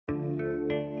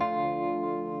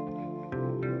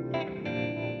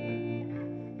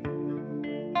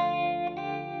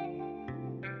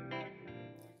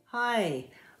Hi,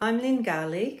 I'm Lynn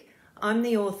Garlick. I'm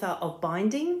the author of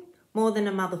Binding, More Than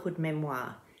a Motherhood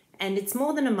Memoir. And it's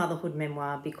more than a motherhood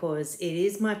memoir because it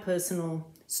is my personal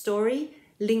story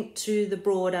linked to the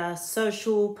broader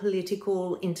social,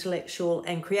 political, intellectual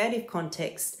and creative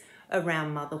context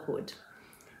around motherhood.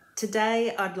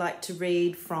 Today I'd like to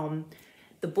read from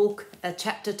the book, a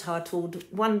chapter titled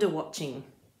Wonder Watching.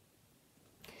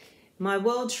 My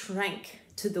world shrank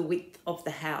to the width of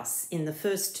the house in the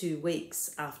first 2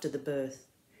 weeks after the birth.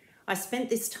 I spent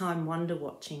this time wonder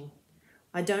watching.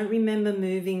 I don't remember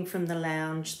moving from the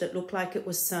lounge that looked like it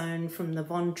was sewn from the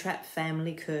Von Trapp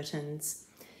family curtains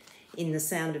in The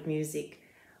Sound of Music.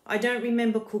 I don't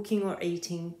remember cooking or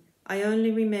eating. I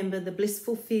only remember the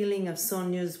blissful feeling of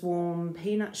Sonia's warm,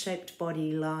 peanut-shaped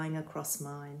body lying across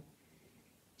mine.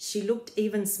 She looked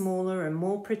even smaller and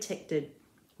more protected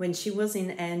when she was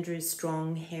in Andrew's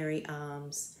strong, hairy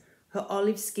arms. Her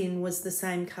olive skin was the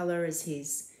same colour as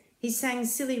his. He sang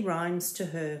silly rhymes to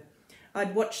her.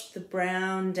 I'd watched the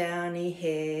brown, downy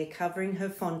hair covering her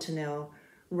fontanelle,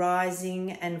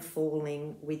 rising and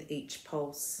falling with each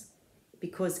pulse,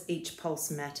 because each pulse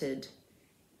mattered.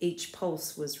 Each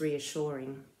pulse was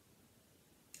reassuring.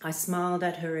 I smiled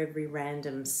at her every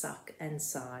random suck and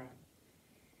sigh.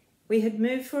 We had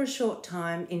moved for a short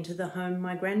time into the home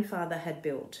my grandfather had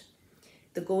built.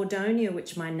 The gordonia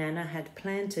which my nana had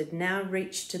planted now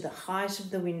reached to the height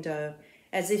of the window,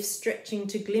 as if stretching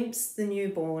to glimpse the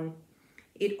newborn.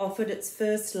 It offered its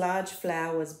first large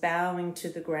flowers bowing to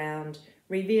the ground,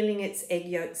 revealing its egg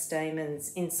yolk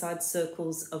stamens inside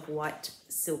circles of white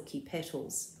silky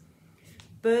petals.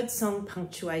 Birdsong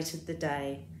punctuated the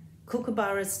day.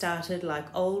 Kookaburras started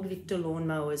like old Victor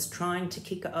lawnmowers trying to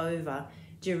kick over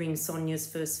during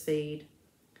Sonia's first feed.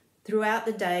 Throughout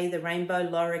the day, the rainbow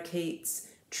lorikeets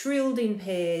trilled in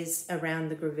pairs around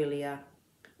the grevillea.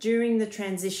 During the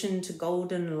transition to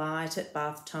golden light at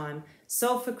bath time,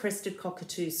 sulphur-crested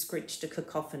cockatoos screeched a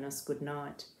cacophonous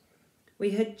goodnight.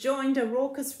 We had joined a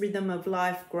raucous rhythm of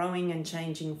life growing and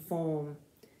changing form.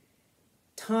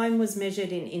 Time was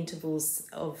measured in intervals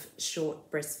of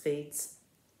short breastfeeds.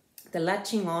 The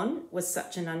latching on was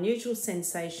such an unusual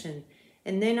sensation,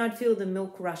 and then I'd feel the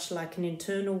milk rush like an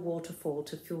internal waterfall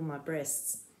to fill my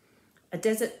breasts. A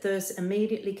desert thirst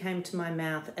immediately came to my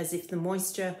mouth, as if the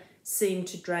moisture seemed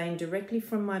to drain directly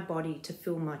from my body to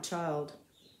fill my child.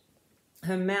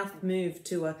 Her mouth moved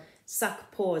to a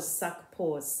suck, pause, suck,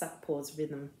 pause, suck, pause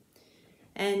rhythm.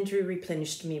 Andrew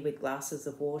replenished me with glasses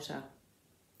of water.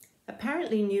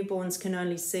 Apparently newborns can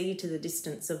only see to the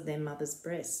distance of their mother's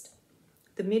breast.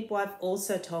 The midwife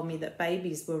also told me that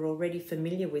babies were already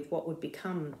familiar with what would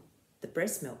become the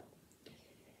breast milk.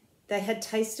 They had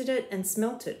tasted it and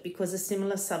smelt it because a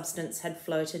similar substance had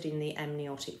floated in the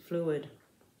amniotic fluid.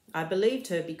 I believed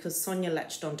her because Sonia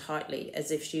latched on tightly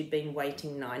as if she'd been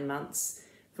waiting 9 months.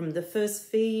 From the first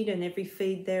feed and every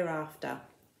feed thereafter,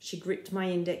 she gripped my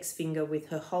index finger with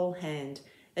her whole hand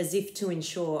as if to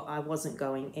ensure I wasn't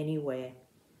going anywhere.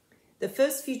 The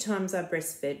first few times I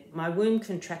breastfed, my womb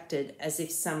contracted as if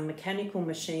some mechanical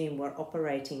machine were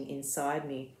operating inside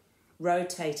me,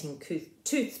 rotating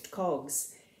toothed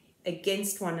cogs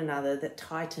against one another that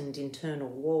tightened internal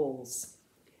walls.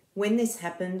 When this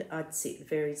happened, I'd sit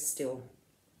very still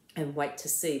and wait to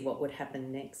see what would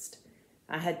happen next.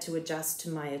 I had to adjust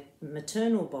to my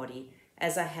maternal body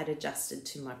as I had adjusted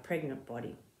to my pregnant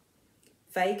body.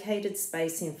 Vacated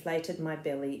space inflated my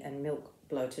belly and milk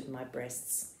bloated my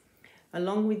breasts.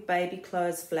 Along with baby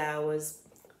clothes, flowers,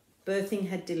 birthing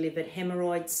had delivered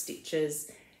hemorrhoids,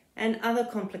 stitches, and other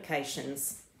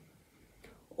complications,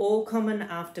 all common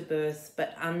after birth,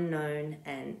 but unknown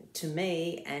and to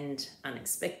me and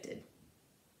unexpected.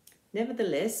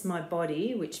 Nevertheless, my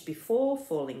body, which before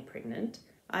falling pregnant,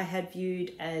 I had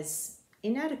viewed as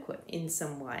inadequate in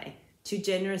some way, too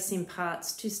generous in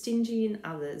parts, too stingy in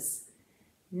others,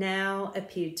 now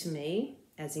appeared to me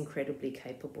as incredibly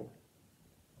capable.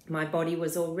 My body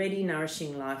was already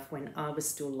nourishing life when I was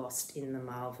still lost in the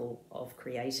marvel of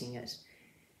creating it.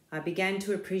 I began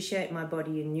to appreciate my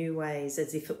body in new ways,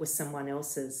 as if it was someone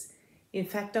else's. In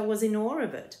fact, I was in awe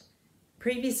of it.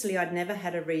 Previously, I'd never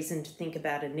had a reason to think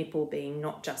about a nipple being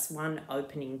not just one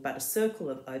opening, but a circle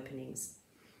of openings.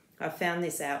 I found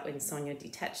this out when Sonia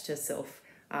detached herself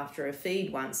after a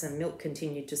feed once and milk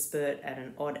continued to spurt at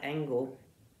an odd angle.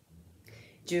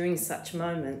 During such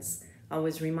moments, I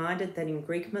was reminded that in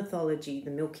Greek mythology,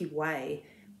 the Milky Way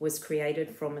was created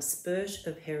from a spurt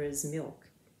of Hera's milk.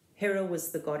 Hera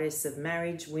was the goddess of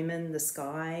marriage, women, the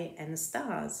sky, and the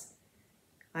stars.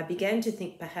 I began to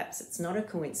think perhaps it's not a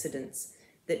coincidence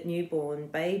that newborn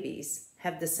babies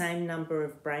have the same number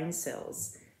of brain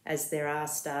cells as there are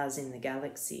stars in the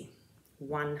galaxy.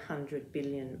 100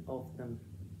 billion of them.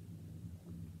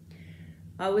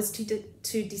 I was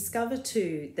to discover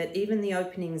too that even the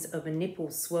openings of a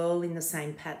nipple swirl in the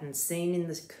same pattern seen in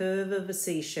the curve of a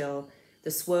seashell,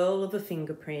 the swirl of a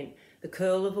fingerprint, the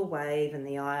curl of a wave and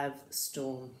the eye of the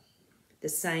storm. The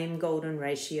same golden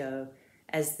ratio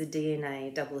as the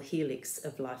DNA double helix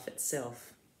of life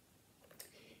itself.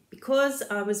 Because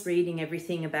I was reading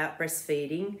everything about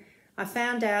breastfeeding, I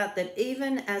found out that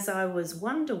even as I was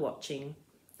wonder watching,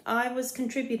 I was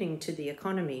contributing to the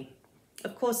economy.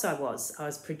 Of course I was. I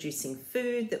was producing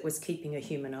food that was keeping a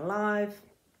human alive.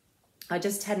 I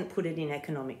just hadn't put it in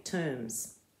economic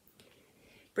terms.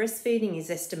 Breastfeeding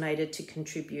is estimated to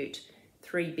contribute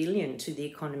 3 billion to the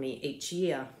economy each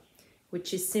year,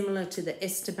 which is similar to the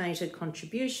estimated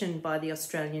contribution by the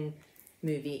Australian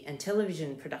movie and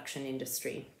television production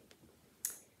industry.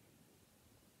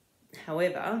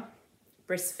 However,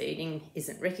 breastfeeding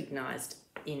isn't recognised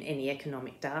in any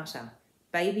economic data.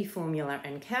 Baby formula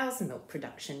and cow's milk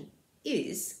production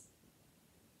is,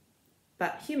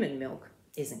 but human milk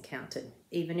isn't counted,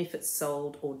 even if it's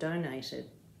sold or donated.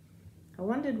 I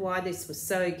wondered why this was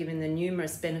so, given the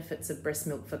numerous benefits of breast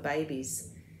milk for babies.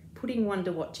 Putting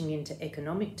wonder watching into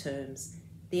economic terms,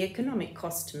 the economic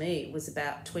cost to me was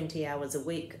about 20 hours a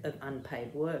week of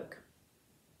unpaid work.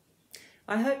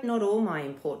 I hope not all my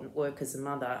important work as a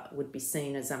mother would be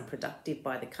seen as unproductive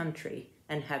by the country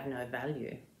and have no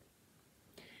value.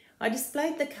 I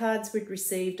displayed the cards we'd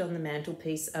received on the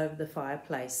mantelpiece over the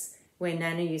fireplace, where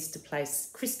Nana used to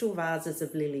place crystal vases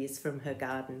of lilies from her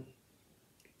garden.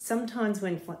 Sometimes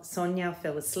when Sonia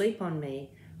fell asleep on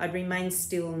me, I'd remain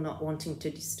still, not wanting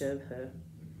to disturb her.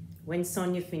 When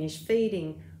Sonia finished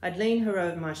feeding, I'd lean her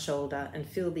over my shoulder and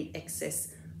feel the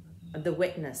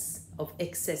wetness of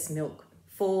excess milk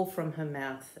fall from her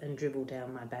mouth and dribble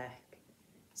down my back.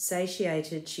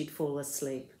 Satiated, she'd fall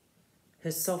asleep.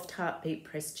 Her soft heartbeat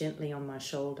pressed gently on my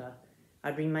shoulder.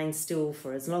 I'd remain still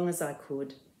for as long as I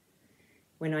could.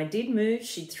 When I did move,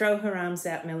 she'd throw her arms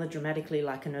out melodramatically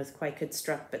like an earthquake had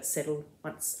struck, but settled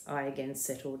once I again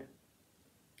settled.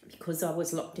 Because I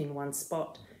was locked in one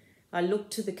spot, I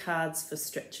looked to the cards for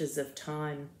stretches of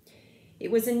time. It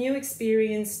was a new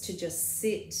experience to just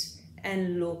sit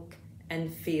and look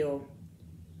and feel.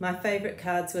 My favourite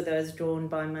cards were those drawn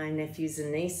by my nephews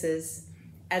and nieces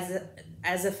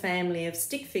as a family of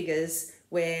stick figures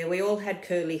where we all had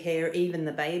curly hair, even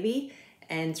the baby,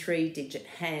 and 3-digit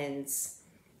hands.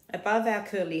 Above our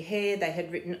curly hair, they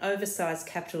had written oversized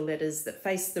capital letters that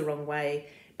faced the wrong way,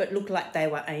 but looked like they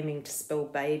were aiming to spell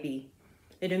baby.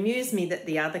 It amused me that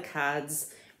the other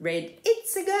cards read,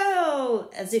 "It's a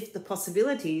girl," as if the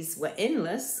possibilities were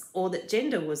endless or that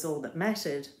gender was all that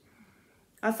mattered.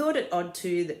 I thought it odd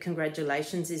too that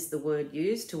congratulations is the word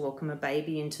used to welcome a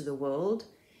baby into the world.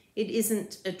 It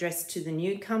isn't addressed to the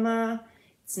newcomer,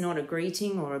 it's not a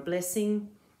greeting or a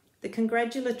blessing. The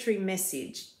congratulatory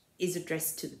message is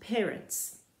addressed to the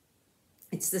parents.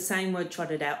 It's the same word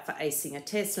trotted out for acing a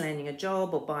test, landing a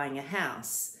job, or buying a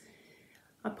house.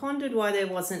 I pondered why there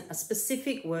wasn't a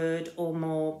specific word or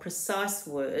more precise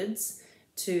words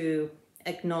to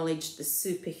acknowledge the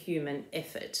superhuman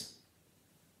effort.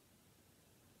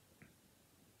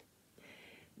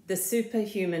 The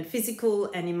superhuman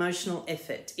physical and emotional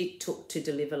effort it took to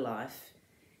deliver life.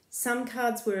 Some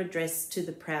cards were addressed to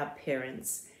the proud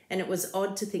parents, and it was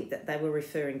odd to think that they were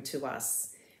referring to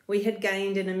us. We had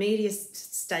gained an immediate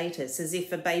status, as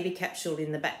if a baby capsule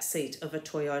in the back seat of a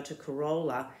Toyota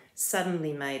Corolla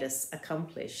suddenly made us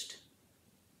accomplished.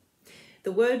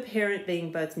 The word parent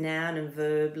being both noun and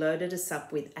verb loaded us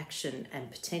up with action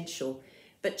and potential,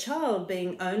 but child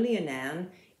being only a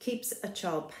noun keeps a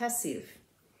child passive.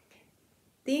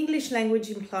 The English language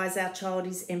implies our child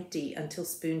is empty until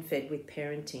spoon-fed with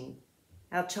parenting.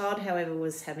 Our child, however,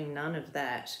 was having none of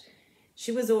that.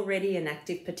 She was already an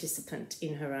active participant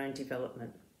in her own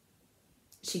development.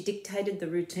 She dictated the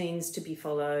routines to be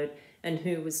followed and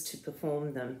who was to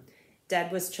perform them.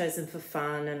 Dad was chosen for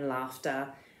fun and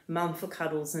laughter, Mum for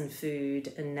cuddles and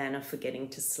food, and Nana for getting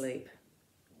to sleep.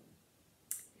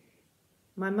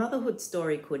 My motherhood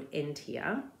story could end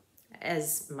here,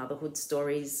 as motherhood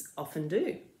stories often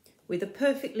do, with a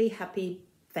perfectly happy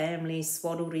family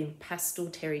swaddled in pastel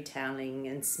terry toweling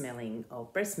and smelling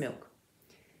of breast milk.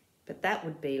 But that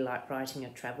would be like writing a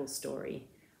travel story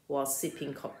while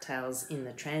sipping cocktails in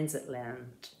the transit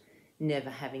lounge, never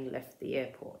having left the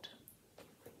airport.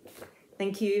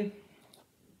 Thank you.